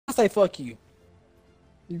I say fuck you.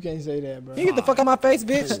 You can't say that, bro. You get the fuck out my face,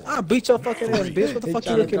 bitch. I'll beat your fucking ass, bitch. What the fuck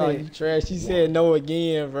you looking at? You trash. He said no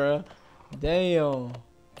again, bro. Damn.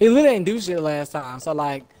 He literally didn't do shit last time. So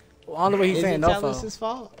like, the only way he's saying no for. Is his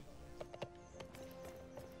fault?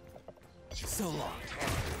 So long.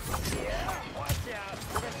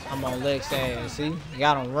 I'm on Lex ass. See,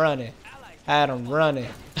 got him running. Had him running.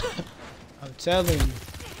 I'm telling you.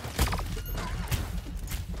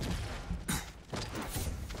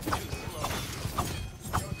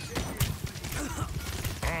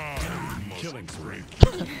 Killing spree.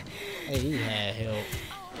 Hey, he had help.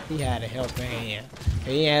 He had a helping hand. If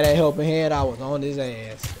he had a helping hand, I was on his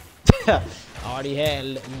ass. Already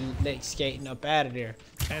had Lex skating up out of there.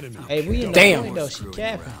 Enemy. Hey, we in the point though. She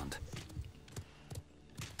capping.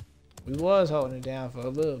 We was holding it down for a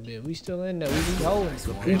little bit. We still in there. We be holding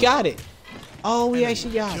it. We got it. Oh, we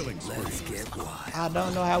actually got it. Let's get wild. I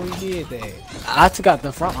don't know how we did that. I took out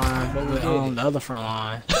the front line, but we're on the other front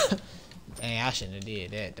line. Dang, I shouldn't have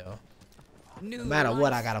did that though. No matter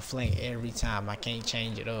what, I gotta flank every time. I can't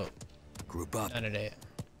change it up. Group up. None of that.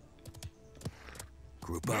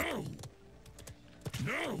 Group up.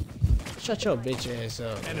 No. Shut your bitch ass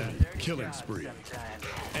up. Enemy. Killing spree. I'm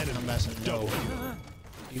Enemy. about to know.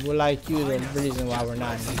 People like you the reason why we're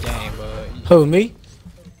not in the game, but Who, me?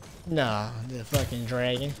 nah, the fucking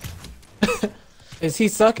dragon. Is he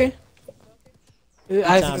sucking?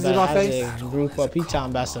 I Talking see my about- I face. said group up. He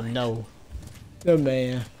talking about some no. Good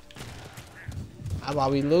man. How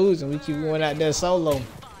about we lose and we keep going out there solo?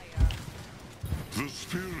 The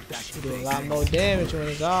spirit. We do a lot more damage when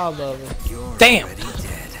it's all over. You're Damn. already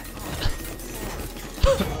dead.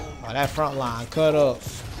 Oh, that front line cut up.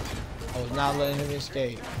 I was not letting him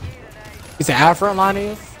escape. You said our front line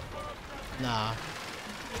is? Nah.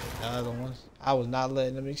 The other ones. I was not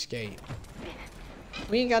letting them escape.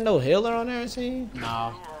 We ain't got no healer on our team?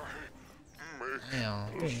 No.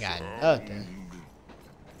 Damn, we ain't got nothing.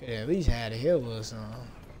 Could at least had a healer or something.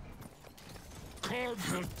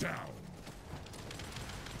 Cards are down.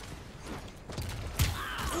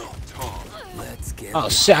 Let's get Oh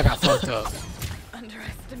shit, I got fucked up.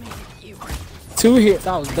 Underestimated you. 2 hits,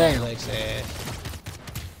 I was down. Lex ass.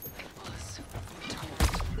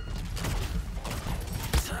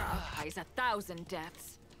 He's 1,000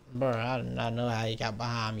 deaths. Bro, I did not know how he got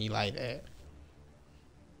behind me like that.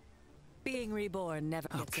 Being reborn never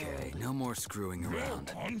gets Okay, no more screwing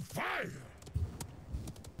around. On fire.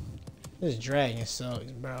 This dragon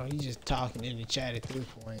sucks, bro. He just talking in the chat at 3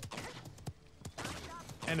 point.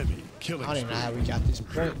 Enemy. Killing I don't even know spree. how we got this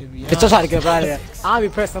point to be Bitch, I'm honest. trying to get right there. I don't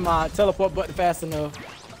be pressing my teleport button fast enough.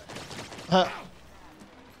 Huh.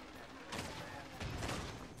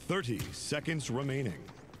 30 seconds remaining.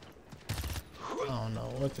 I don't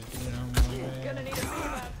know what to do no more, man. Enemy.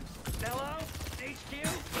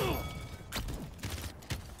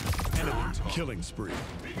 Killing spree.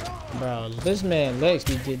 Bro, this man Lex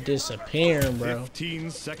be disappearing, bro. 15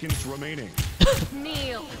 seconds remaining.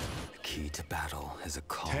 Kneel. The key to battle is a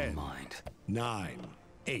calm 10. mind. 9,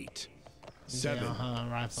 8, 7,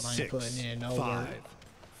 Rifle ain't 6, putting in no 5, work.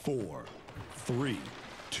 4, 3,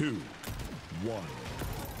 2, 1.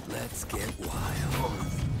 Let's get wild.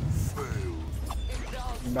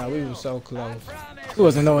 Bro, we were so close. We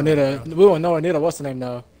wasn't nowhere near the, we weren't nowhere near the, what's the name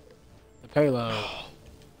though? The payload.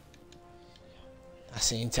 I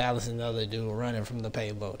seen Talus and the other dude running from the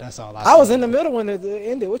payload. That's all I I was seen. in the middle when it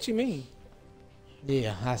ended. What you mean?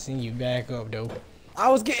 Yeah, I seen you back up though. I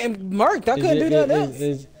was getting murked. I couldn't do nothing else.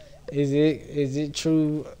 Is it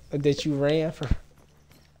true that you ran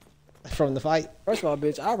from the fight? First of all,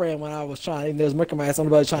 bitch, I ran when I was trying. There's murking my ass on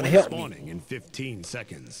the body trying to help me. Spawning in 15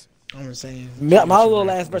 seconds. I'm saying. My little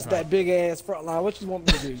ass versus that big ass front line. What you want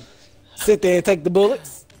me to do? Sit there and take the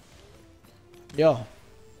bullets? Yo,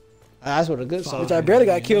 that's what a good soldier. Which I barely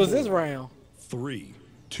got kills this round. 3,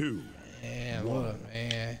 2. Man, look,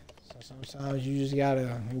 man. Sometimes you just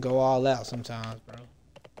gotta go all out sometimes, bro.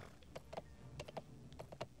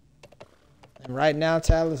 And right now,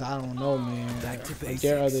 Talus, I don't know, man. Back to Like,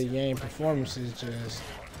 their basics. other game performances just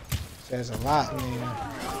says a lot, man.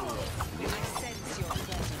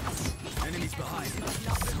 Enemies behind you.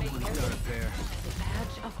 Someone's got a pair.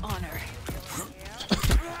 Badge of honor.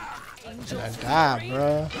 I died,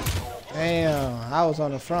 bro. Damn, I was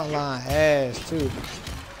on the front line ass too.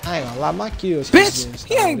 I ain't gonna lie, my kills. keep Bitch, getting he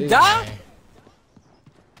stole ain't this died? game.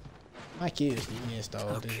 My kills keep getting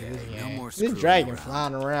stole this Okay, no game. more This screwing dragon around.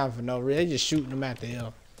 flying around for no reason. They just shooting them at the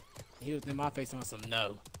hill. He was in my face on some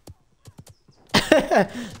no.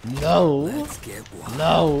 No, Let's get wild.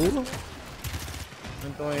 no.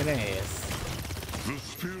 I'm throwing ass. The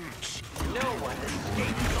spirits. No one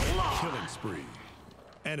escapes the law. Killing spree.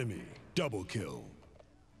 Enemy double kill.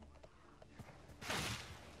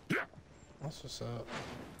 That's what's up.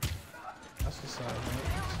 That's what's up,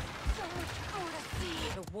 man.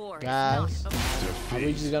 The war is Guys, not are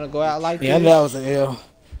we just gonna go out like Yeah, this? that was an L.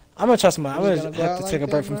 I'm gonna try somebody. I'm We gonna gonna go have out to like take a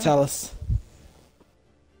that, break from bro? Talus.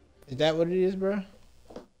 Is that what it is, bro?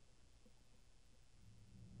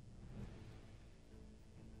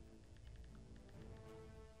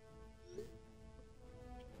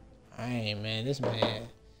 Hey man, this man, I'm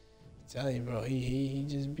telling you, bro, he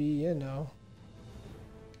just be, you know.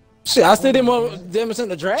 Shit, I still did more damage than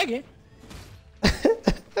the dragon.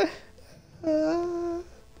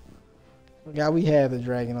 Forgot we had the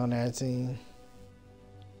dragon on our team.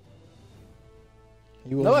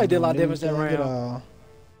 He wasn't Nobody did a lot of doing damage that anything at round. all.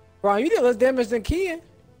 Brian, you did less damage than Ken.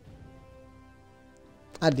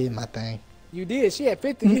 I did my thing. You did. She had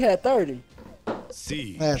 50. You had 30.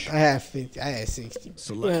 Siege. I had 50. I had 60.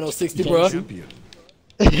 Select You had no 60, your bro. champion.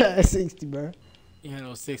 I had 60, bro. You had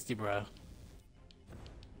no 60, bro.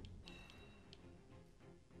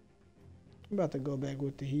 I'm about to go back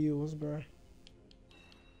with the heals, bro.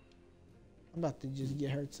 I'm about to just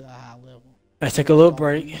get her to a high level. Let's take a little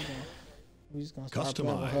break. We just gonna start Customize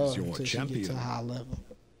playing with her your until she get to a champion. high level.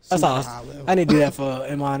 That's Super all. high level. I need to do that for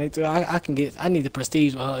Imani too. I need the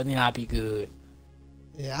prestige with her, and then I'll be good.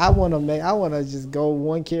 Yeah, I wanna just go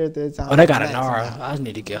one character at a time. Oh, they got a Max them Nara. out. I just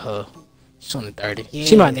need to get her. She's only 30. Yes,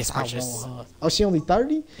 She might next I purchase. want her. Oh, she only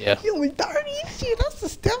 30? Yeah. She only 30? Shit, that's the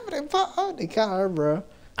step of that pop. Oh, they got her, bro.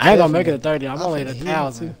 I ain't gonna make it to 30. I'm I'm only at finna hit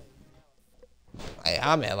 1,000. Hey,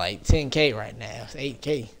 I'm at like 10K right now. It's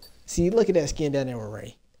 8K. See, look at that skin down there with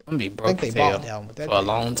Ray. I'm gonna be I broke think as they hell bought that one, but that for a thing-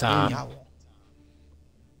 long time. I want.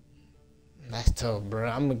 That's tough, bro.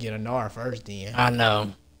 I'm gonna get a Nara first then. I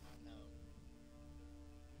know.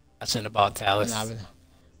 I shouldn't have bought Talus. Nah,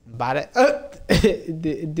 Buy that.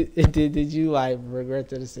 Did you like regret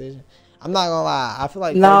the decision? I'm not gonna lie. I feel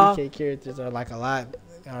like Nah. 30K characters are like a lot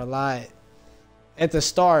at the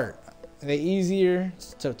start. They easier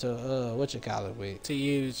to what you call it with. To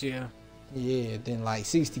use, yeah. Yeah, than like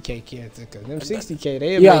 60K characters. Cause them 60K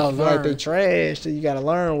they You make gotta you feel like they learn. trash. So you gotta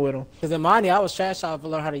learn with them. Cause in Imani, I was trash out to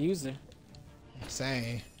learn how to use it.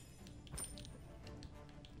 Same.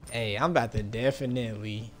 Hey, I'm about to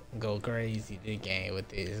definitely go crazy this game with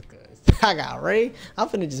this. Cause I got Ray. I'm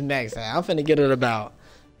finna just max out. I'm finna get it about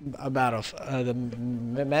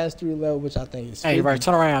the mastery level, which I think is 50. Hey, right,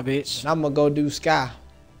 turn around, bitch. And I'm gonna go do Sky.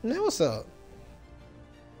 Man, what's up?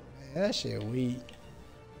 Man, that shit weak.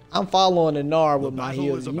 I'm following the Nar with my battle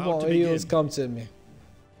heals. is You about want to heals? begin. Come to me.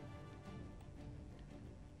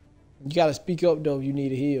 You gotta speak up though if you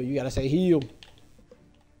need a heal. You gotta say heal.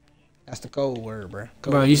 That's the code word, bro.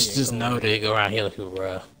 Code Bro, you word, should just code know word. that you go around healing people,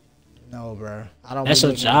 bro. No, bro. I don't. That's be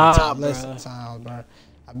your looking at the top job, list bro. sometimes, bro.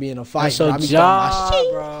 I be in a fight. That's your bro. I be job,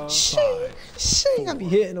 throwing bro. my shing, shing. I be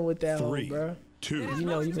hitting them with that one, 3, bro. 2, You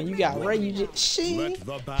know, when you got Ray, you just shing, Let the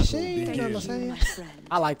battle shing. You know what I'm begin. saying? my friend.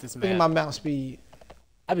 I like this Look at my map. mount speed.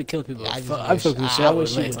 I be killing people. I I, just I be wish, killing people I shit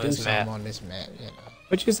wish you with would on do this something map. on this map. You know.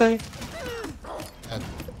 What you say?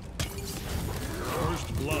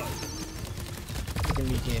 First blood. Look at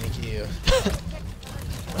me getting killed.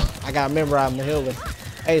 I gotta remember I'm a healer.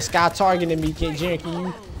 Hey, Sky targeting me, Jaren. Can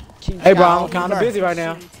you keep Hey, bro, Sky I'm on me, kind of bro? busy right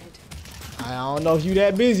now. I don't know if you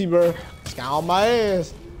that busy, bro. Sky on my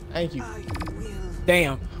ass. Thank you.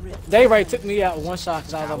 Damn. They right took me out with one shot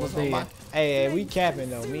because I was almost On my- dead. Hey, we capping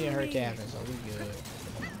though. Me and her capping, so we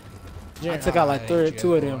good. I took out like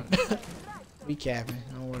two of them. We capping.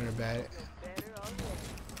 Don't worry about it.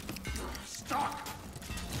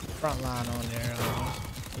 Front line on there.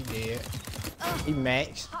 He dead. He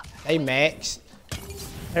maxed. They maxed.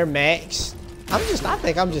 They're maxed. I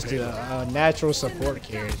think I'm just a natural support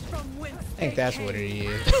character. I think that's what it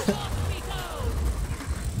is.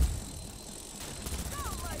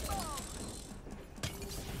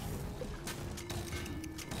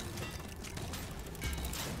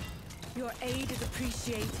 Your aid is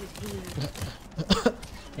appreciated here.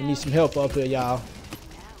 We need some help up here, y'all.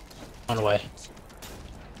 On the way.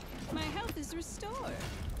 My health is restored.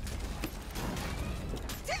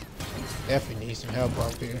 Definitely need some help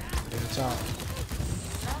up here. At the top.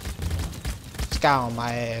 Sky on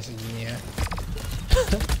my ass again.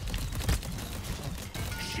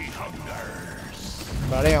 She hungers.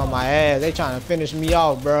 Bro, they on my ass. They trying to finish me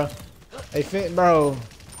off, bro. Bro,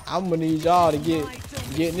 I'm gonna need y'all to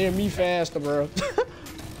get near me faster, bro.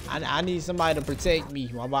 I need somebody to protect me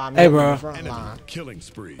while I'm Hey, helping bro. the front Enemy line. killing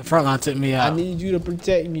spree. The front line took me I out. need you to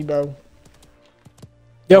protect me, bro.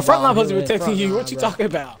 Yo, front line Ball supposed to be here, protecting front you. line, What you bro. talking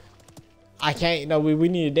about? I can't. No, we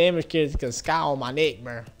need a damage kit because Sky on my neck,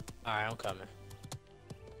 bro. Alright, I'm coming.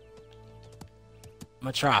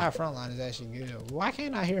 I'ma try. Our front line is actually good. Why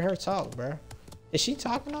can't I hear her talk, bro? Is she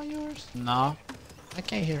talking on yours? No. I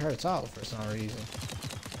can't hear her talk for some reason.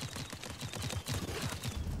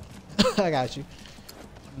 I got you.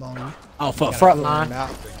 I'm on you. Oh, for Gotta front pull line. him out.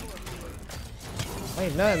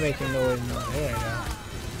 Ain't nothing making noise. No. There you go.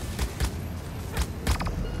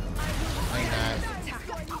 Ain't not.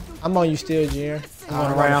 I'm on you still, Junior.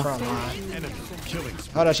 I'm around. on the front line. Enemy killing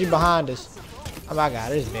spree. Hold on, she behind us. Oh my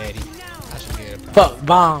god, it's Betty. I should get it. Fuck,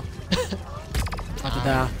 bomb. Knock it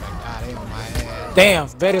down. God, they on my ass. Damn,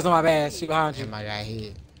 Betty's on my ass. She behind you. Damn, I got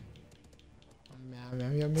hit.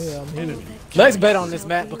 I'm here. Let's bet on this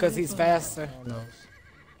map because he's faster. Who knows?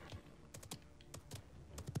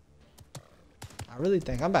 I really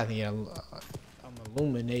think I'm about to get I'm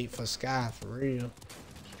illuminate for Sky for real.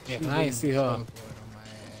 Yeah, I ain't see her.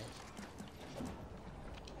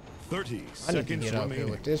 30 I need to seconds get up here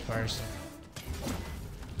remaining. with this person.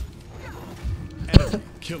 Enemy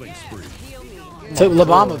killing spree. Took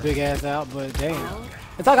Labama big ass out, but damn.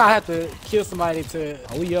 It's like I have to kill somebody to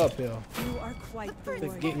Oh, we uphill. You are quite bored.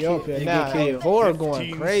 get We up killed. here to now. get Hey, killed. Vora going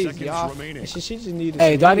 15 crazy, seconds y'all. remaining. She just needed.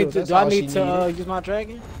 Hey, some do I need heals. to That's do I all she need to needed. use my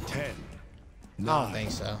dragon? 10. I don't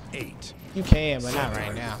think so. 8. You can, but not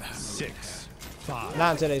right now. 6. 5.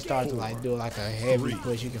 Not until they start to like do like a heavy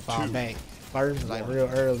push. You can fall back first, like real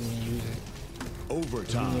early when you use it.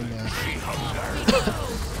 Overtime. You know.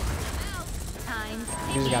 Time's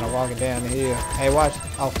You just gotta walk it down the hill. Hey, watch.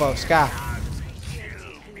 Oh, fuck. Sky.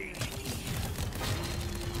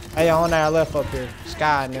 Hey, on there left up here.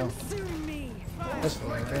 Sky and them. soon me. That's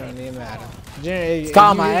fine. It don't even matter. If Sky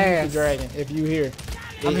on you my use ass. the dragon, if you here.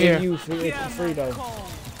 I'm if here. You free, if you free though.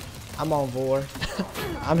 I'm on Vor.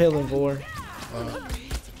 I'm healing Vor.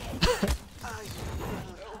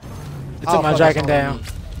 They took my dragon down.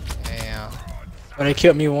 Damn. But they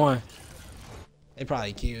killed me one. They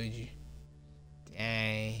probably killed you.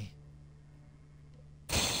 Dang.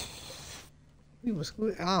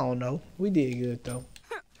 I don't know. We did good though.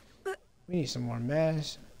 We need some more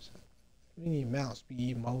mass. We need mount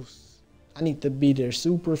speed most. I need to be there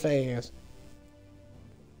super fast.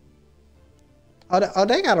 Oh,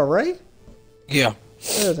 they got a Ray? Yeah.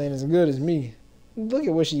 Theirs ain't as good as me. Look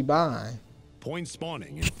at what she buying. Point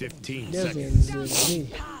spawning in 15 Theirs ain't seconds. as good as me.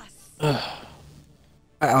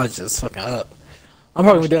 I was just fucking up. I'm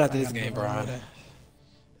probably gonna do it after this game, Brian.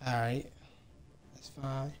 Alright. That's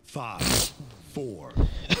fine. 5, 4,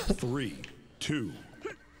 3, 2,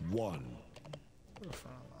 1.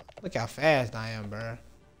 Look how fast I am, bro.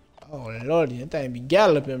 Oh lordy, that thing be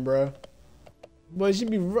galloping, bro. But she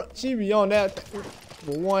be on that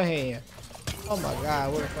with one hand. Oh my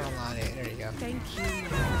god, where the front line at? There you go. Thank you.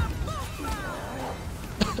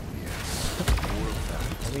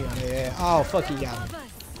 We on there. Oh fuck, he got me.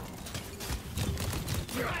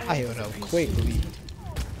 I healed up quickly.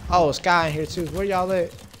 Oh, Sky in here too. Where y'all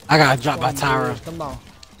at? I got dropped by Tyra. Come on.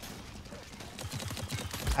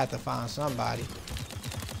 I have to find somebody.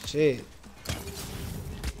 Shit.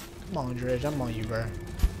 Come on, Dredge. I'm on you, bro. You're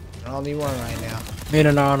the only one right now. Me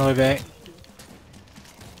and Anar on the way back.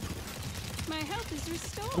 My health is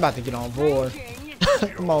restored. I'm about to get on board.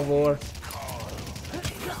 Come on, Vor.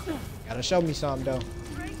 Gotta show me something, though.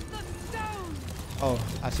 Break the stone. Oh,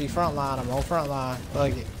 I see front line. I'm on front line.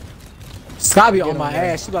 Look it. Scotty Get on my on there.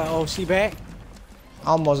 ass. She like, oh, she back?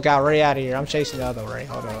 Almost got Ray out of here. I'm chasing the other Ray.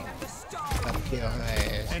 Hold up. Gotta kill her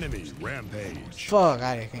ass. Enemy rampage. Fuck,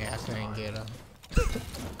 I couldn't get her.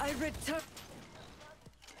 I return.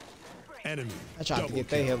 Enemy. I tried to double get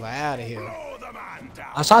they kill. hella out of here.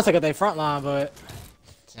 I was trying to take out their front line, but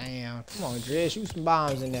Damn. Come on, Dredge. Shoot some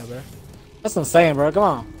bombs in there, bro. that's what I'm saying, bro. Come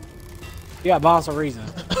on. You got bombs for a reason.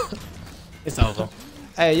 It's over.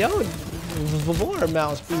 Hey, yo, Vor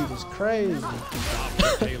mount speed is crazy.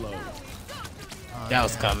 Payload. That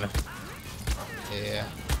was coming. Yeah.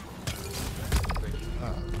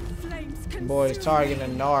 Flames Boys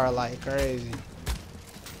targeting Nara like crazy.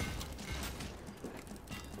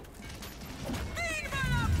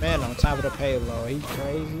 Man on top of the payload. He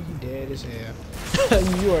crazy. He dead as hell.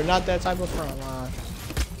 You are not that type of front line.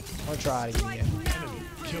 Don't try it again. Enemy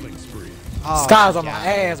killing spree. Oh, Sky's on she my got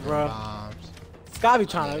ass, me bro. bombs. Scott be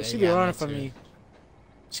trying Yeah, to, they she be got running me for too. me.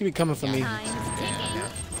 She be coming for me.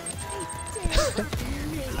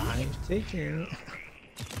 Time's ticking.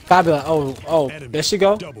 Scott be like, oh, Enemy there she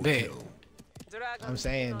go? double Bet. kill. I'm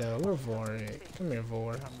saying though, we're Vor. Come here,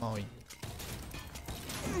 Vor. I'm on you.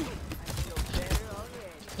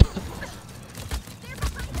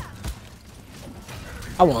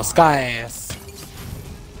 I want Sky ass.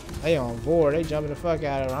 They on Vor. They jumping the fuck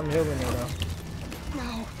out of her. I'm healing her though.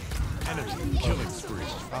 Enemy killing spree.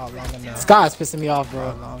 Fall long enough. Sky's pissing me off,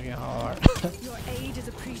 Fall bro. long and hard. Your aid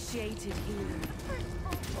Appreciated healing.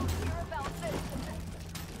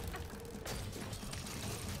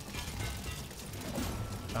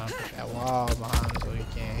 Trying to put that wall behind so he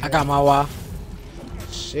can't hit. I got my wall.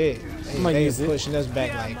 Shit. I'ma They use it. pushing us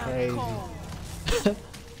back like crazy.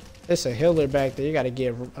 It's a healer back there. You gotta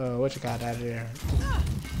get what you got out of there.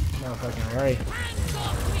 Motherfucking Ray.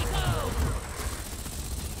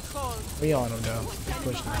 We on him though.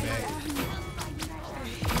 Pushing him back.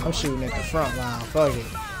 I'm shooting at the front line. Fuck it.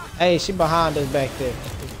 Hey, she behind us back there.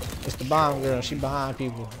 It's the bomb girl. She behind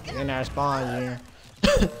people. In our spawn here.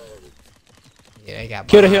 Yeah, they got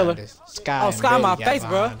Kill the behind healer. us. Sky Oh, and Sky in my Betty got face,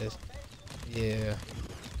 bro. behind us. Yeah.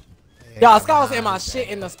 Y'all, Sky was in my shit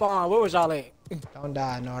in the spawn. Where was y'all at? Don't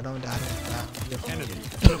die, no, don't die, don't die. Enemy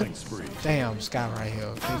killing spree. Damn, Sky right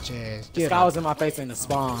here. Bitch ass. Get Sky him. was in my face in the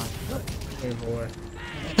spawn. Here, boy.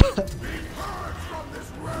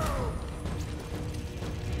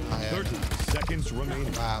 Oh, yeah. 30 seconds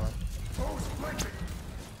remaining. Wildin'.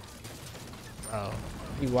 Bro,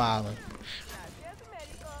 he wildin'.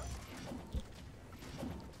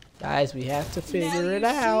 Guys, we have to figure it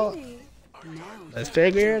out. Let's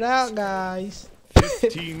figure it out, guys.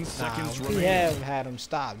 15 seconds We remaining. have had him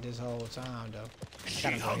stop this whole time, though.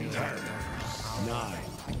 Gotta go here. 9,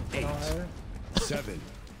 8, On her. 7,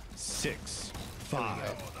 6, 5,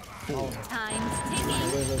 4. Time's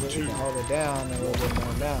ticking. We can hold it down a little bit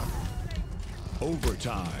more now.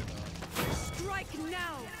 Overtime. Strike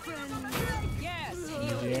now, friends. Yes,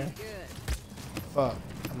 Easier. Fuck.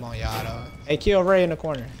 Come on, y'all, though. Hey, kill Ray in the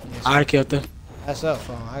corner. Yes, I killed them. that's up,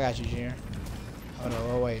 phone. I got you, Junior. Hold on,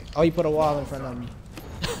 oh, wait. Oh, you put a wall in front of me.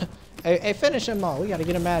 Hey, finish him off. We gotta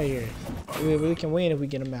get him out of here. We can win if we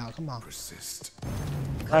get him out. Come on.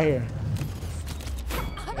 Right here.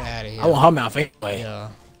 Get out of here. I want her mouth anyway. Yeah.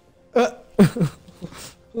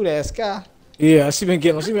 Who that, Sky? Yeah, she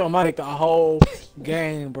been on my dick the whole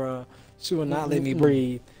game, bro. She will not let me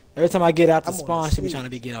breathe. Every time I get out the I'm spawn, gonna she be sleep. trying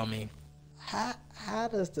to get on me. How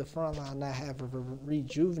does the front line not have a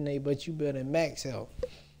rejuvenate, but you building max health?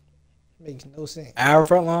 Makes no sense. Our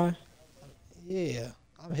front line? Yeah,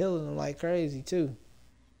 I'm healing them like crazy too.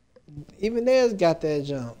 Even theirs got that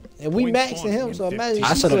jump, and we Point maxing spawning him. in So imagine 15.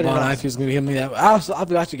 I she should have couldn't bought run. her if he was gonna heal me that. I feel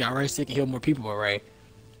like she got Ray sick and heal more people with Ray.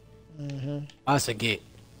 I should get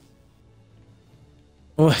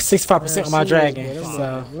 65% on my dragon,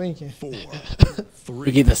 so Lincoln. 4, we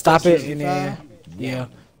 3, get to stop it and then yeah.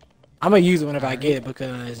 I'm gonna use it whenever I get it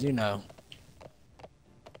because you know.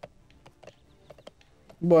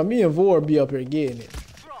 Boy, me and Vor be up here getting it.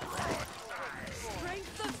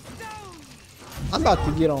 strength of stone. I'm about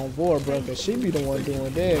to get on Vor, bro, cause she be the one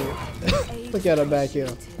doing that. Look at her back here,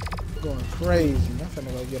 going crazy. I'm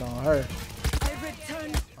finna go get on her. I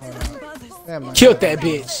return to brothers. Damn, my Killed God. that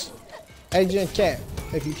bitch. Agent Cat,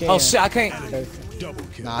 if you can. Oh shit, I can't. Okay. double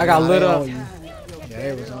kill. Nah, I got nah, lit they up. on you. Yeah,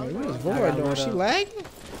 it was on you. What was I Vor got doing? lit She up. lagging?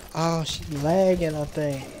 Oh, she lagging, I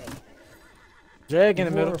think. Drag in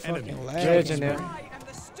the Vor middle. fucking Dredge lagging. in there.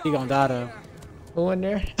 He gonna die though. Who in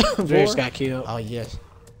there? Dredge Vor? got killed. Oh, yes.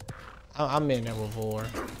 I'm in there with Vor.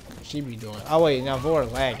 She be doing. Oh, wait, now Vor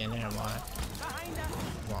lagging. Never mind.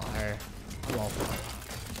 Come on, her. Come on, Vor.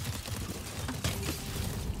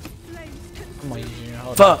 Come on, Eugene.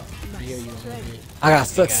 Hold Fuck. on. I hear you a little bit. I got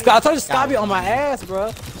stuck. I told you Scott be on my ass,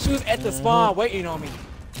 bro. She was at the spawn waiting on me.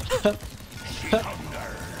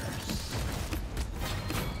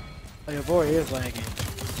 Oh, your boy is lagging.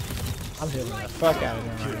 I'm hitting the fuck out of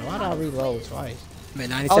them right now. Why did I reload twice? I'm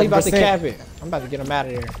at Oh, he about to 97%. cap it. I'm about to get him out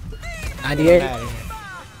of here. Get him 98. out of here.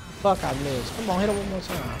 Fuck, I missed. Come on, hit him one more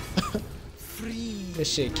time.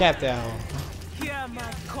 This shit, cap that hole. Hear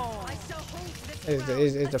my call.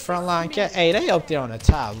 Is the front line cap? Hey, they up there on the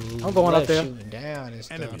top. I'm going up Left there. Shooting down and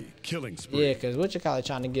stuff. Enemy killing spree. Yeah, cause what you call it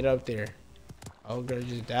trying to get up there? Oh, girl,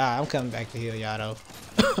 just die. I'm coming back to heal y'all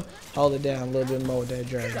though. Hold it down a little bit more with that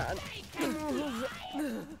dragon.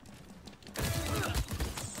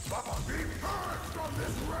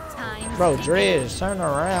 Bro, Dredge, turn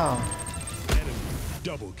around. Enemy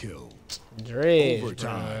double kill. Dredge, bro.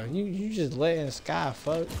 Overtime. You just letting Sky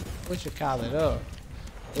fuck. What you call it up?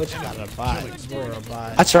 What you got a bot? You're a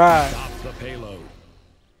bot. I tried. Stop the payload.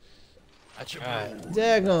 I tried.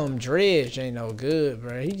 Daggum Dredge ain't no good,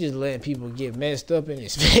 bro. He just letting people get messed up in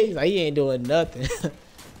his face. Like he ain't doing nothing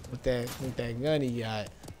with that gun he got.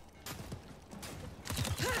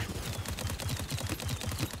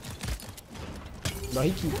 Bro,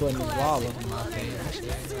 he keep putting his wall up in my face. That shit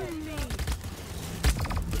ain't right.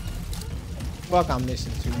 Fuck, I'm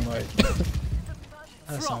missing too much.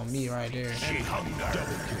 That's on me right there.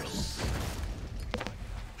 Double kill.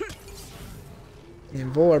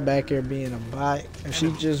 And Vor back here being a bot. If she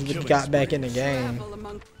just got back in the game.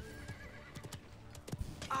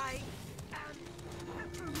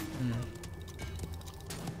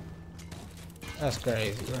 That's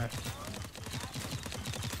crazy, bro.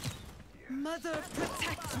 Mother,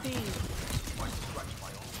 protect me.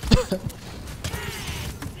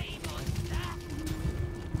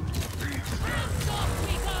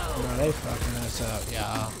 Bro, they fucking us up,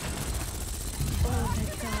 y'all. All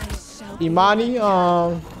the guys shall be Imani,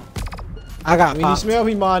 I got we need popped. some help,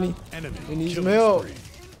 Imani. Enemy We need some killing help. spree.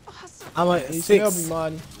 I'm We at need some help, 6.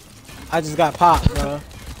 Imani. I just got popped, bro.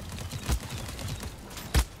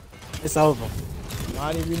 It's over.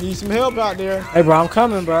 Imani, we need some help out there. Hey, bro, I'm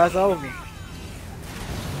coming, bro. It's over.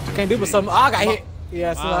 I can't do but something. Oh, I got hit.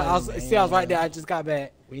 Yeah, so I was right there. I just got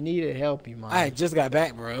back. We needed help, Imani. I just got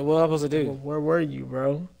back, bro. What am I supposed to do? Where were you,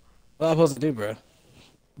 bro? What am I supposed to do, bro?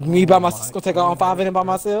 Me by my myself? Go take on 5 in by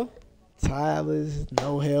myself? Tyler's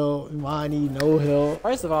no help. Imani, no help.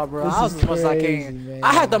 First of all, bro, This I was is as much as I crazy, can. man.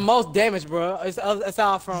 I had the most damage, bro. It's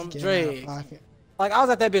out from Get out of Drake. pocket. Like, I was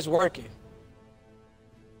at that bitch working.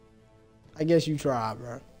 I guess you tried,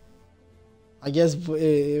 bro. I guess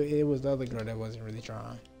it was the other girl that wasn't really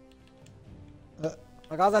trying.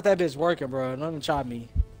 Like, I was at that bitch working, bro. Don't even try me.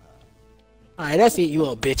 Alright, that's it, you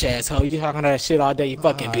little bitch asshole. You talking that shit all day, you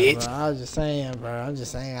fucking Alright, bitch. Bro, I was just saying, bro. I'm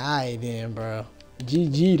just saying, alright then, bro.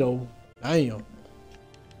 GG though. Damn.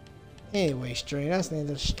 Anyway, stream. That's the end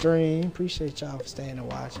of the stream. Appreciate y'all for staying and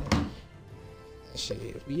watching.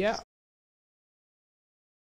 Shit, we out.